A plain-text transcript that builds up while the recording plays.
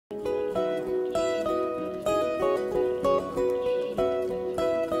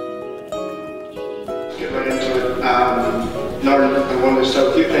Nardin, I wanted to start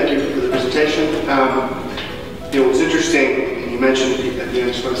with you. Thank you for the presentation. It was interesting, and you mentioned at the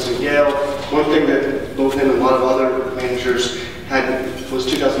end of Yale, one thing that both him and a lot of other managers had was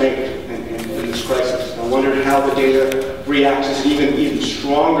 2008 and this crisis. I wondered how the data reacts. Is it even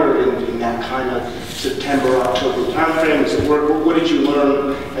stronger in that kind of September, October timeframe? Does it work? What did you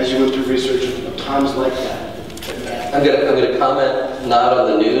learn as you went through research of times like that? I'm going to comment not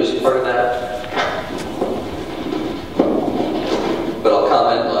on the news part of that, but I'll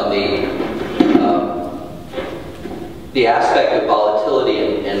comment on the aspect of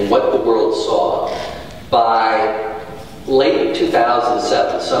volatility and what the world saw. By late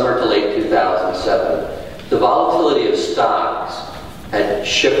 2007, summer to late 2007, the volatility of stocks had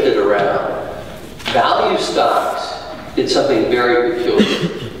shifted around. Value stocks did something very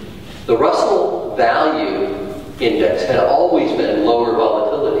peculiar. The Russell Value Index had always been lower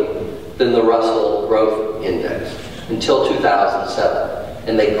volatility than the Russell Growth Index until 2007,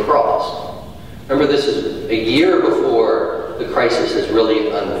 and they crossed. Remember, this is a year before the crisis has really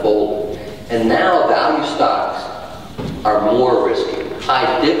unfolded, and now value stocks are more risky.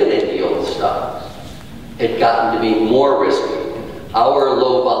 High dividend yield stocks had gotten to be more risky. Our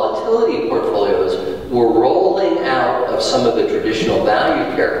low volatility portfolios were rolling out of some of the traditional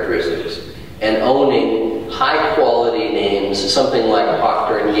value characteristics and owning high quality names, something like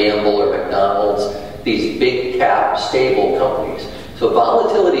Procter & Gamble or McDonald's, these big cap stable companies. So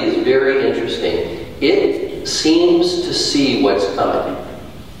volatility is very interesting. It seems to see what's coming.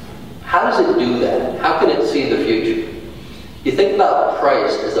 How does it do that? How can it see the future? You think about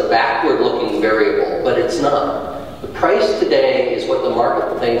price as a backward-looking variable, but it's not. The price today is what the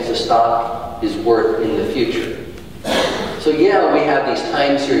market thinks a stock is worth in the future. So yeah, we have these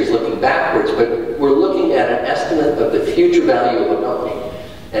time series looking backwards, but we're looking at an estimate of the future value of a company.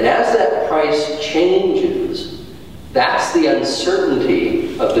 And as that price changes, that's the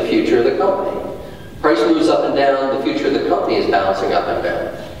uncertainty of the future of the company. Price moves up and down, the future of the company is bouncing up and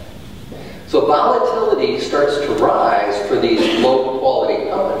down. So volatility starts to rise for these low-quality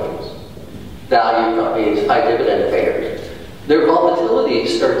companies, value companies, high dividend payers. Their volatility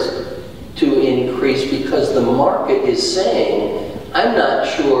starts to increase because the market is saying, I'm not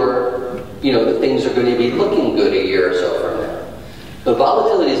sure, that things are going to be looking good a year or so from now. The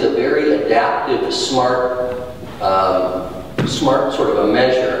volatility is a very adaptive, smart sort of a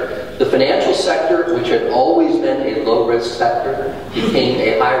measure. The financial sector, which had always been a low-risk sector, became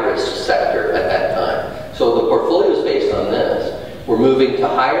a high-risk sector at that time. So the portfolios based on this were moving to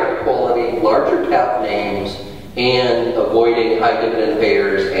higher quality, larger cap names, and avoiding high dividend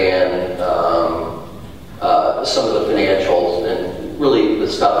payers and some of the financials and really the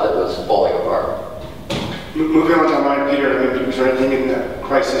stuff that was falling apart. Moving on to online, Peter, was there anything in the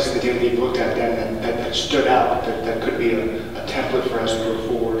crisis, the data that you looked at then that stood out that could be a template for us to go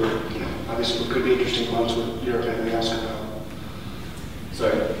forward? Obviously, it could be interesting ones with Europe and everything else going on.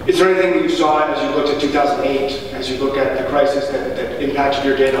 Sorry? Is there anything that you saw as you looked at 2008, as you look at the crisis that impacted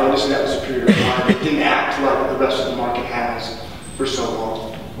your data? Obviously, that was a period of time. It didn't act like the rest of the market has for so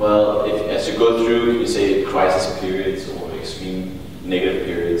long. Well, as you go through, you say crisis periods or extreme negative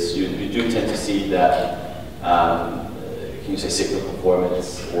periods, you do tend to see that, can you say cyclical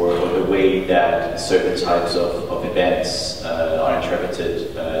performance or the way that certain types of events are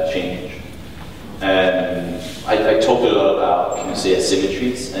interpreted change. I talked a lot about, can you say,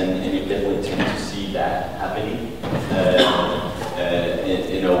 asymmetries, and you definitely tend to see that happening.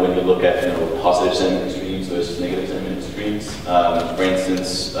 When you look at positive sentiment extremes versus negative sentiment extremes. For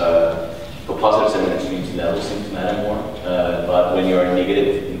instance, for positive sentiment extremes, levels seem to matter more, but when you're in a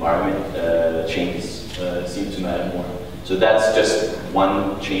negative environment, changes seem to matter more. So that's just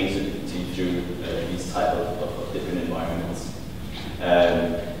one change that you can see through these type of different environments. I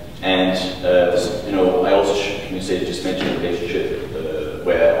also, just mentioned a relationship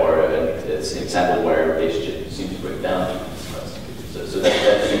it's an example where a relationship seems to break down. So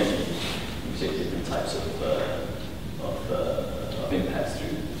that seems to different types of impacts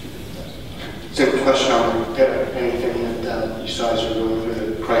through different types of. Simple question on anything that you saw as you're going through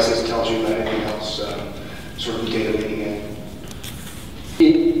the crisis tells you about anything else, sort of data leading in?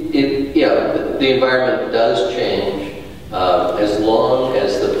 The environment does change. As long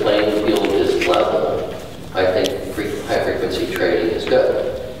as the playing field is level, I think high-frequency trading is good.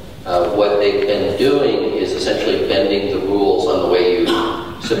 What they've been doing is essentially bending the rules on the way you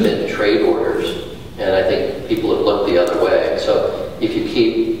submit trade orders, and I think people have looked the other way. So if you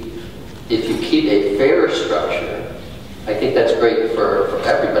keep a fair structure, I think that's great for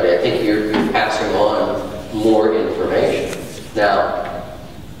everybody. I think you're passing on more information. Now,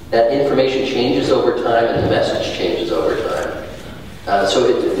 that information changes over time and the message changes over time. So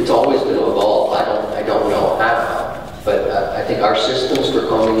it's always going to evolve. I don't know how, but I think our systems for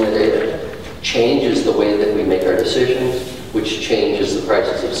combing the data changes the way that we make our decisions, which changes the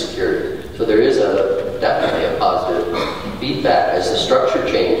prices of security. So there is definitely a positive feedback. As the structure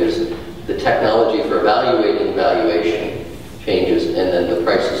changes, the technology for evaluating valuation changes, and then the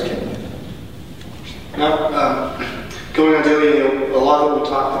prices change. Now, going on daily, a lot of what we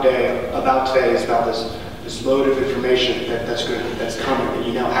talk about today is about this load of information that's coming, that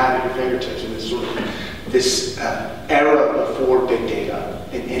you now have at your fingertips, and this sort of this era before big data.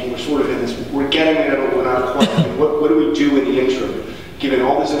 And we're sort of in this, we're getting there, but we're not quite. I mean, what do we do in the interim? Given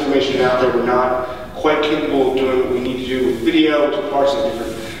all this information out there, we're not quite capable of doing what we need to do with video, to parse the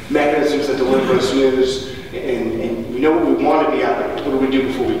different mechanisms that deliver us news, and we know what we want to be out there. What do we do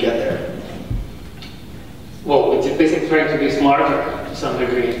before we get there? Well, it's basically trying to be smarter to some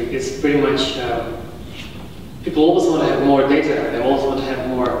degree. It's pretty much, people always want to have more data. They always want to have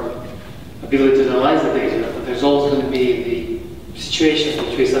more ability to analyze the data, but there's always going to be the situation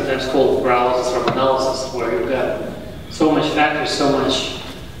which we sometimes call paralysis from analysis, where you've got so much factors, so much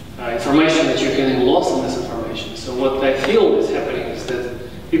information that you can lose in this information. So what I feel is happening is that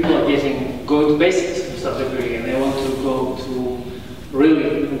people are going to basics to some degree, and they want to go to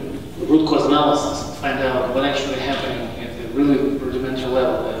really root cause analysis and find out what's actually happening at a really rudimentary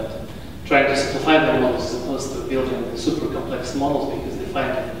level, and trying to simplify their models as opposed to building super complex models, because they find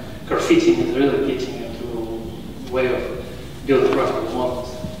that graffiti is really getting into a way of building profitable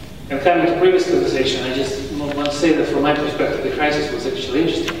models. And coming to previous conversation, I just want to say that from my perspective, the crisis was actually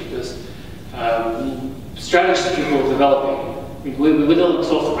interesting, because strategies people were developing, we don't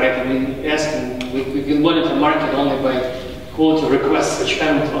solve, right? I mean, we can monitor the market only by quality requests which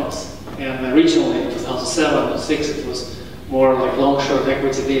come to us. And originally in 2007, 2006, it was more like long-short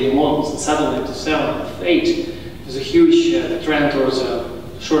equity daily models, and suddenly in 2008, there's a huge trend towards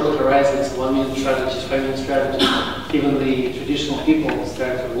short horizons, 1 minute strategies, 5 minute strategies. Even the traditional people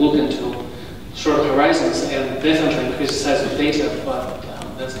start to look into short horizons and definitely increase the size of data, but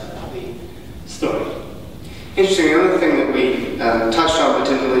that's not the story. Interesting. Another thing that we touched on but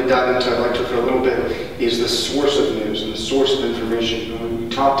didn't really dive into, I'd like to for a little bit, is the source of news and the source of information. We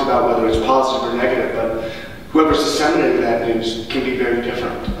talked about whether it's positive or negative, but whoever's disseminating that news can be very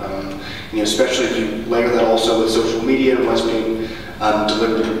different. Especially if you layer that also with social media and what's being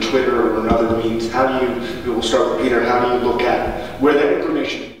delivered through Twitter or other means. How do you, we'll start with Peter, how do you look at where that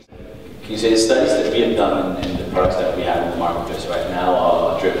information is? Can you say the studies that we have done and the products that we have in the marketplace right now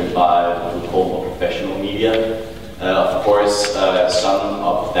are driven by what we call more professional media? Of course, some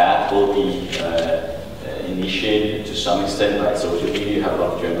of that will be initiated to some extent by social media. You have a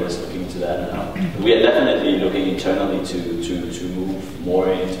lot of journalists looking into that now. We are definitely looking internally to move more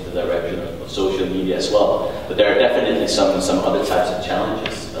into the direction of social media as well. But there are definitely some other types of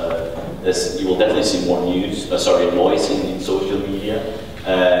challenges. You will definitely see more noise in social media.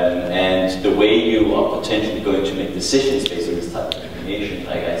 And the way you are potentially going to make decisions based on this type of information,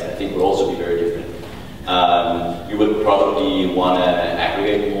 I think will also be very different. You would probably want to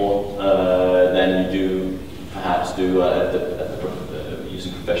aggregate more than you do, perhaps do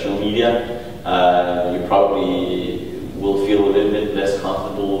using professional media. You probably will feel a little bit less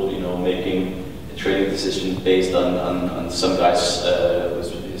comfortable, making a trading decision based on some guy's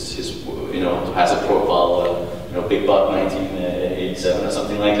who has a profile, Big Buck 1987 or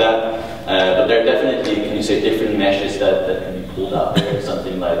something like that. But there are definitely, can you say, different meshes that can be pulled out there.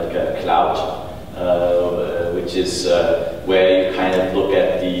 Something like cloud, which is where you kind of look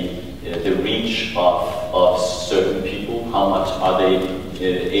at the reach of certain people. How much are they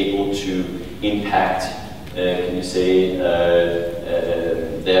able to impact? Can you say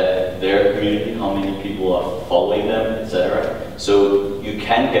their community? How many people are following them, etc. So you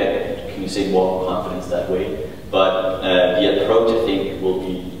can get, can you say, more confidence that way. But the approach, I think, will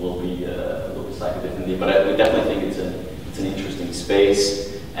be slightly differently. But we definitely think it's an interesting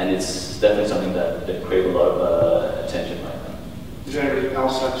space, and it's definitely something that creates a lot of attention right now. Does anybody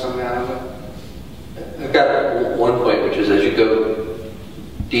else have something out of that? I've got one point, which is as you go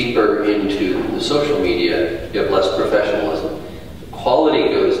deeper into the social media, you have less professionalism. Quality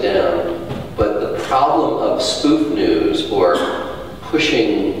goes down, but the problem of spoof news or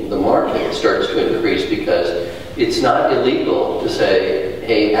pushing the market starts to increase, because it's not illegal to say,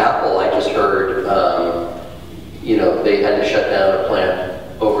 hey, Apple, I just heard, they had to shut down a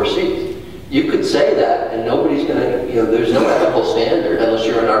plant overseas. You could say that, and nobody's going to, there's no ethical standard, unless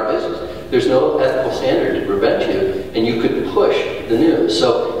you're in our business. There's no ethical standard to prevent you, and you could push the news.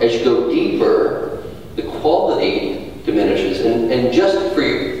 So as you go deeper, the quality diminishes. And just for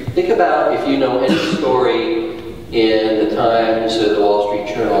Think about if you know any story in the Times or the Wall Street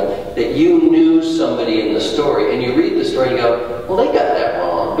Journal that you knew somebody in the story, and you read the story and go, well, they got that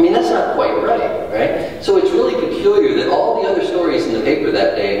wrong. I mean, that's not quite right, right? So it's really peculiar that all the other stories in the paper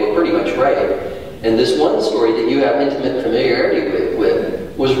that day were pretty much right, and this one story that you have intimate familiarity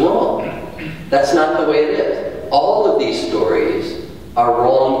with was wrong. That's not the way it is. All of these stories are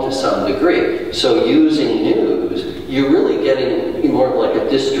wrong to some degree. So using news, you're really getting more of like a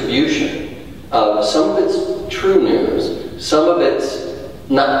distribution of some of it's true news, some of it's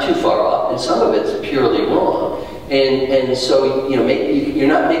not too far off, and some of it's purely wrong. And so, you know, you're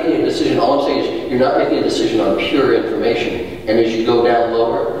not making a decision, all I'm saying is you're not making a decision on pure information, and as you go down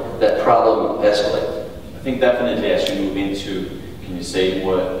lower, that problem escalates. I think definitely as you move into, can you say,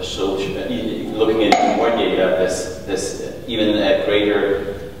 more social, looking at more data, there's even a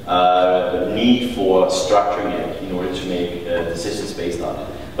greater need for structuring it in order to make decisions based on it.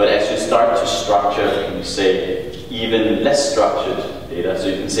 But as you start to structure, can you say, even less structured data, so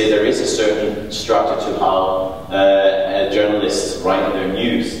you can say there is a certain structure to how journalists write their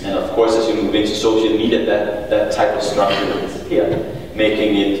news, and of course as you move into social media, that type of structure will disappear,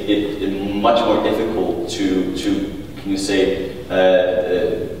 making it much more difficult to can you say,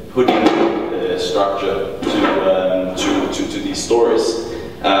 putting structure to these stories.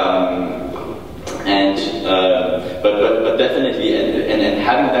 But definitely, and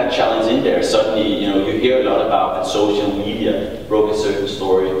having that challenge in there, suddenly, you know, you hear a lot about that social media broke a certain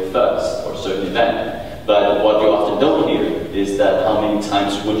story first, or a certain event. But what you often don't hear is that how many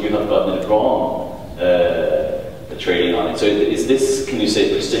times would you have gotten it wrong trading on it. So it's this, can you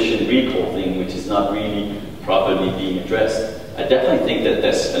say, precision recall thing, which is not really properly being addressed. I definitely think that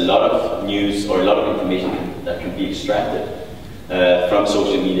there's a lot of news or a lot of information that can be extracted from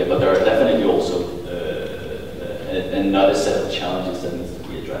social media, but there are definitely also another set of challenges that needs to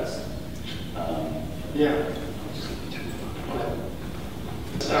be addressed.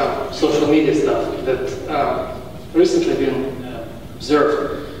 Social media stuff that recently been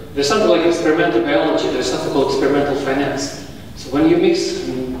observed. There's something like experimental biology, there's something called experimental finance. So when you mix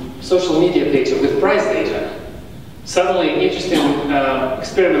social media data with price data, suddenly interesting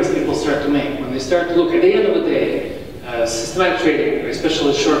experiments people start to make. When they start to look, at the end of the day, systematic trading,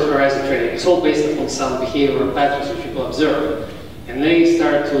 especially short horizon trading, is all based upon some behavioral patterns which people observe. And they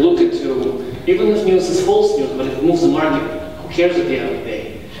start to look into, even if news is false news, but if it moves the market, who cares at the end of the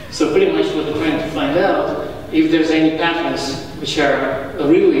day? So pretty much what they're trying to find out, if there's any patterns which are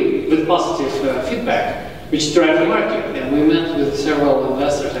really with positive feedback, which drive the market. And we met with several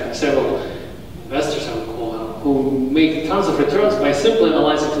investors, I would call them, who make tons of returns by simply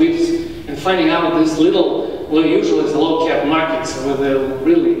analyzing tweets and finding out this little, well, usually it's low cap markets with a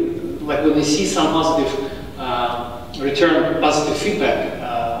really, like when they see some positive return, positive feedback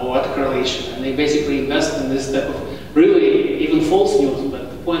or correlation, and they basically invest in this type of really even false news.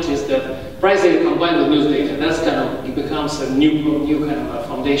 But the point is that price data combined with news data, that's kind of, it becomes a new kind of a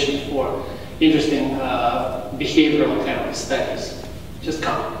foundation for interesting behavioral kind of studies. Just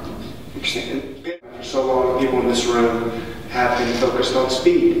come. Interesting. For so long, people in this room have been focused on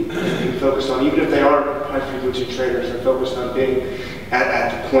speed, being focused on, even if they are high-frequency traders, they're focused on being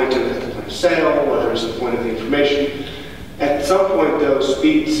at the point of sale, whether it's the point of the information. At some point, though,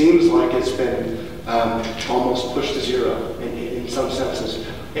 speed seems like it's been almost pushed to zero in some senses.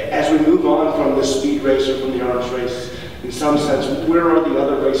 As we move on from the speed race or from the arms race, in some sense, where are the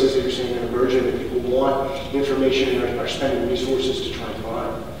other races that you're seeing emerging that people want information and are spending resources to try and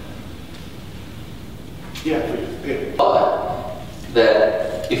find? Yeah, Peter.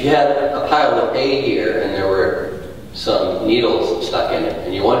 That if you had a pile of A here and there were some needles stuck in it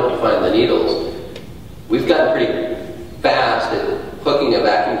and you wanted to find the needles, we've gotten pretty fast at hooking a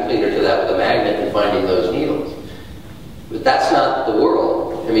vacuum cleaner to that with a magnet and finding those needles. But that's not the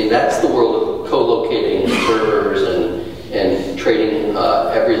world. I mean, that's the world of co-locating servers and trading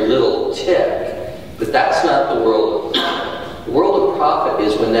every little tick. But that's not the world of the world of profit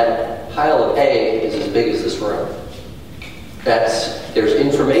is when that pile of A is as big as this room. There's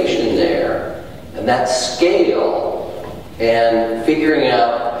information there, and that scale, and figuring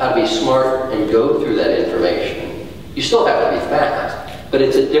out how to be smart and go through that information. You still have to be fast, but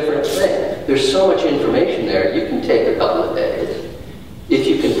it's a different thing. There's so much information there, you can take a couple of days if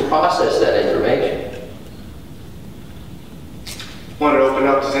you can process that information. I wanted to open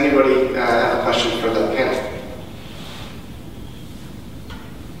up. Does anybody have a question for the panel?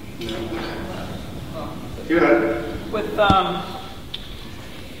 Go ahead. With, I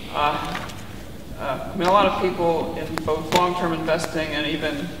mean, a lot of people in both long-term investing and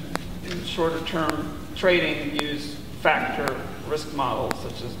even in shorter-term trading use factor risk models,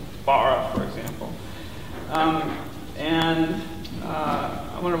 such as BARA, for example. I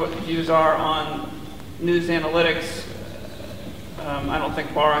wonder what views are on news analytics. I don't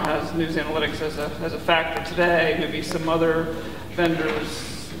think BARA has news analytics as a factor today. Maybe some other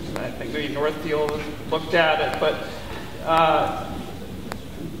vendors, I think maybe Northfield looked at it, but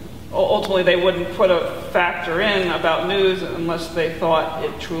ultimately they wouldn't put a factor in about news unless they thought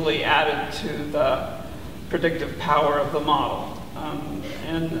it truly added to the predictive power of the model.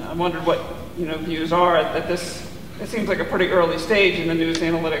 And I wondered what views are at this. It seems like a pretty early stage in the news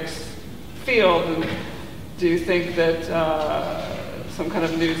analytics field. And do you think that some kind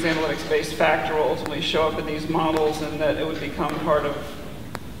of news analytics-based factor will ultimately show up in these models, and that it would become part of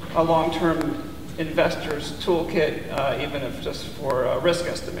a long-term investor's toolkit, even if just for risk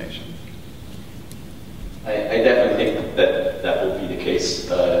estimation? I definitely think that will be the case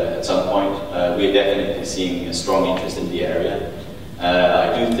at some point. We're definitely seeing a strong interest in the area.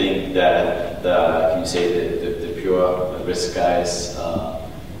 I do think that the pure risk guys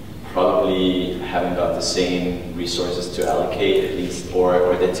probably haven't got the same resources to allocate, at least,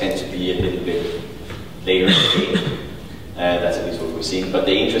 or they tend to be a little bit later in the game. That's at least what we're seeing. But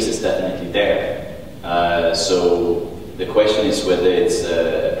the interest is definitely there. So the question is whether it's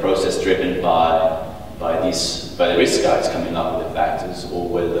a process driven by the risk guys coming up with the factors, or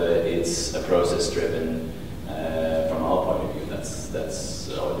whether it's a process driven from our point of view. That's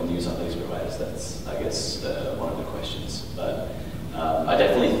or the news analytics providers. That's, I guess, one of the questions. But I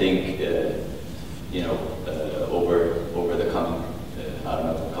definitely think over the coming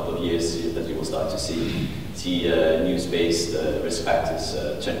couple of years that you will start to see news-based risk factors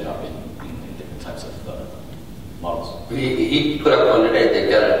turning up in different types of models. He put up one today.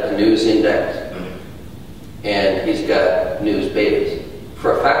 They've got a news index, and he's got news betas.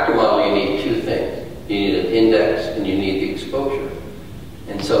 For a factor model, you need two things. You need an index, and you need the exposure.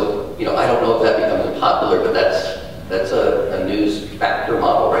 And so, I don't know if that becomes popular, but that's a news factor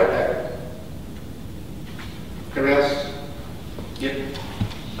model right there. Can I ask? Yeah.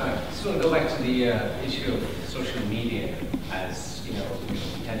 I just want to go back to the issue of social media as a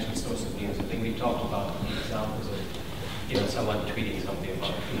potential source of news. I think we talked about the examples of someone tweeting something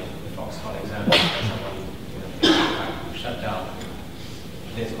about the Foxconn example, or someone shut down.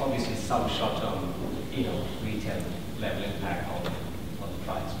 There's obviously some short-term retail level impact on the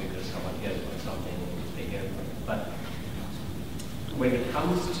price because someone hears about something, they hear about it. But when it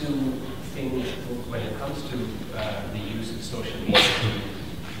comes to things, when it comes to the use of social media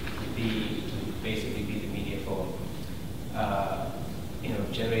to basically be the media for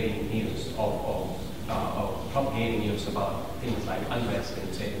generating news of propagating news about things like unrest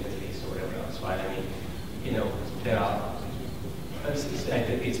in, say, the Middle East or whatever else, right? I mean, there are.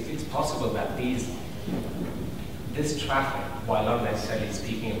 It's possible that this traffic, while not necessarily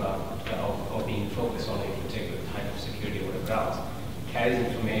speaking about or being focused on a particular type of security or whatever else, carries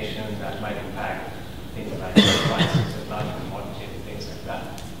information that might impact things like prices of large commodities and things like that.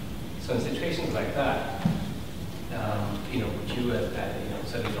 So in situations like that, would you,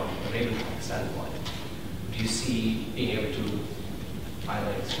 certainly from a RavenPack standpoint, do you see being able to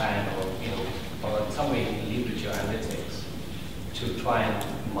either expand or in some way leverage your analytics to try and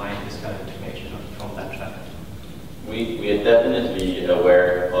mine this kind of information from that traffic? We are definitely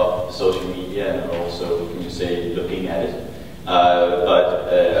aware of social media and also, looking at it. But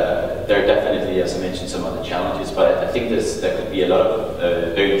there are definitely, as I mentioned, some other challenges. But I think there could be a lot of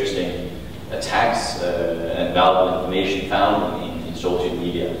very interesting attacks and valuable information found in social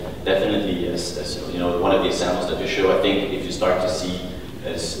media. Definitely, as one of the examples that you show, I think if you start to see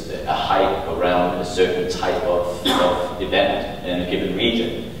a hype around a certain type of event in a given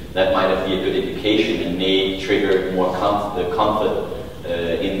region, that might be a good indication and may trigger more comfort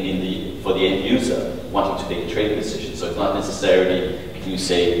for the end user wanting to make a trading decision. So it's not necessarily,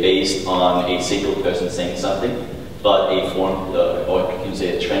 based on a single person saying something, but a form, or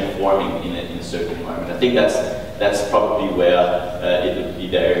a trend forming in a certain environment. I think that's probably where it would be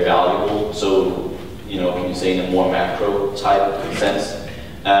very valuable. So, in a more macro type sense.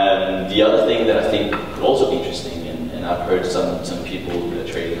 The other thing that I think could also be interesting, and I've heard some people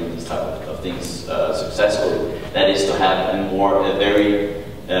trading on this type of things successfully, that is to have a very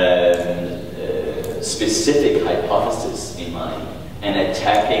specific hypothesis in mind and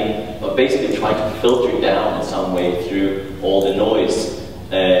attacking, or basically trying to filter down in some way through all the noise.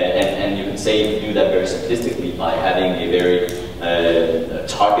 And you can say you do that very simplistically by having a very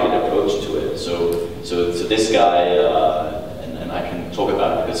targeted approach to it. So this guy, and I can talk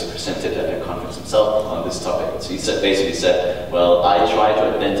about it because he presented at a conference himself on this topic. So he basically said, well, I try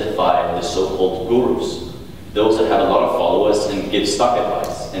to identify the so-called gurus. those that have a lot of followers and give stock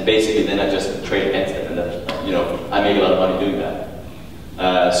advice. And basically then I just trade against them, and then, I make a lot of money doing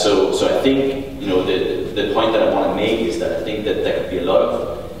that. So I think, the point that I want to make is that I think that there could be a lot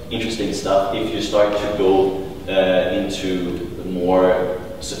of interesting stuff if you start to go into more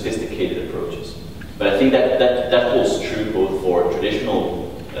sophisticated approaches. But I think that holds true both for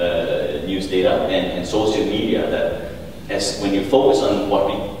traditional news data and social media, that when you focus on what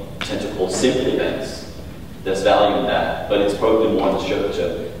we tend to call simple events, there's value in that, but it's probably more in the short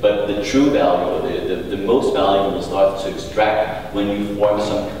term. But the true value, or the most value, will start to extract when you form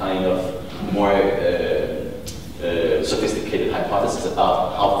some kind of more sophisticated hypothesis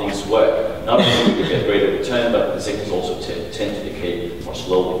about how things work. Not only do you get greater return, but the signals also tend to decay more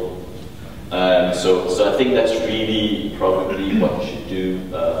slowly. So I think that's really probably what you should do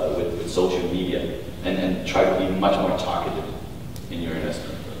with social media, and try to be much more targeted in your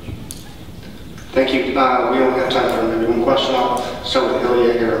investment approach. Thank you. We only have time for maybe one question. I'll start with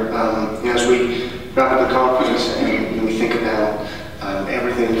Ilya here. As we wrap up the conference and we think about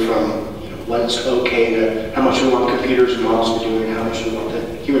everything from what's okay to how much we want computers and models to be doing, how much we want the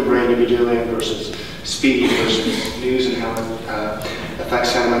human brain to be doing versus speed versus news and how it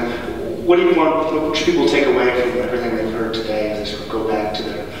affects sentiment. What should people take away from everything they've heard today as they sort of go back to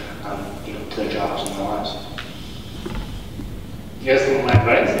their, to their jobs and their lives? Yes, my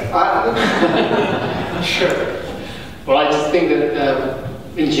advice? Sure. Well, I just think that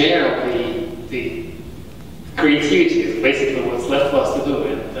in general, the creativity is basically what's left for us to do,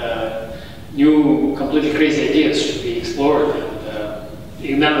 and new, completely crazy ideas should be explored.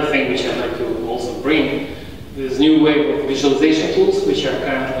 And another thing which I'd like to also bring is new wave of visualization tools, which are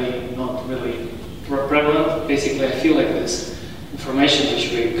currently not really prevalent. Basically, I feel like this information which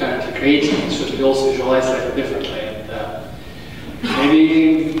we're currently creating should be also visualized slightly differently.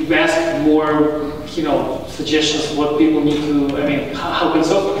 Maybe ask more, suggestions what people need to, how can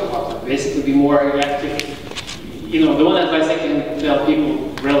software development basically be more active? The one advice I can tell people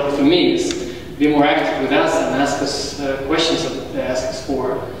relative to me is be more active with us and ask us questions, ask us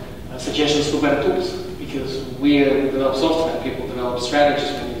for suggestions for better tools. Because we develop software and people develop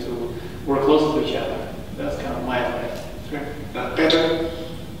strategies, we need to work closely with each other. That's kind of my advice. Sure. Peter?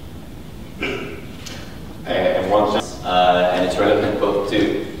 And one and it's relevant both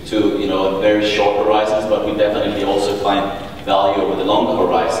to very short horizons, but we definitely also find value over the longer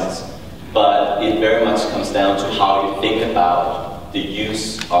horizons. But it very much comes down to how you think about the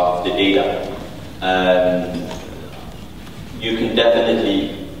use of the data. You can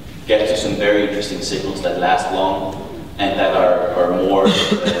definitely get to some very interesting signals that last long and that are more,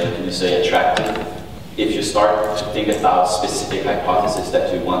 can you say, attractive. If you start to think about specific hypotheses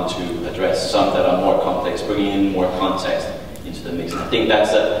that you want to address, some that are more complex, bringing in more context into the mix. And I think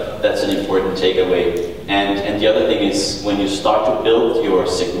that's an important takeaway. And the other thing is, when you start to build your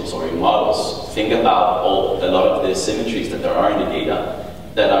signals or your models, think about a lot of the symmetries that there are in the data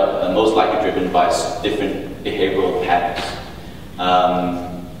that are most likely driven by different behavioral patterns.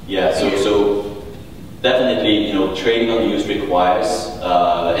 So definitely, trading on news requires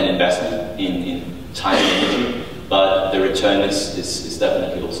an investment in time and energy, but the return is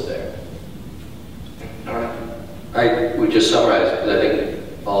definitely also there. All right. I would just summarize, because I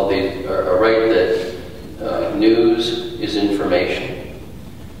think all of these are right, that news is information.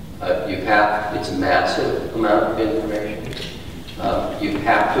 It's a massive amount of information. You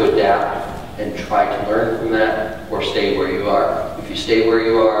have to adapt and try to learn from that, or stay where you are. If you stay where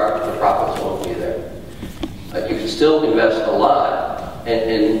you are, the profits won't be there. You can still invest a lot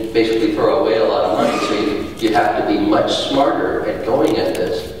and basically throw away a lot of money, so you have to be much smarter at going at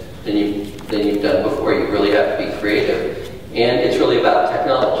this than you've done before. You really have to be creative. And it's really about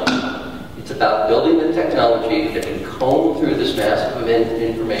technology. It's about building the technology that can comb through this massive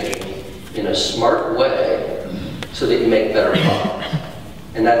information in a smart way so that you make better products.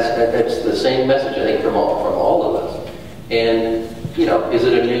 And that's the same message, I think, from all of us. And, is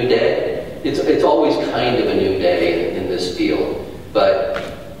it a new day? It's always kind of a new day in this field. But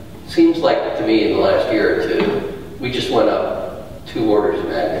it seems like to me in the last year or two, we just went up 2 orders of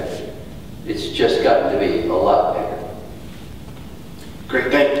magnitude. It's just gotten to be a lot bigger. Great,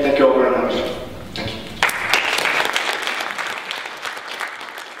 thank you.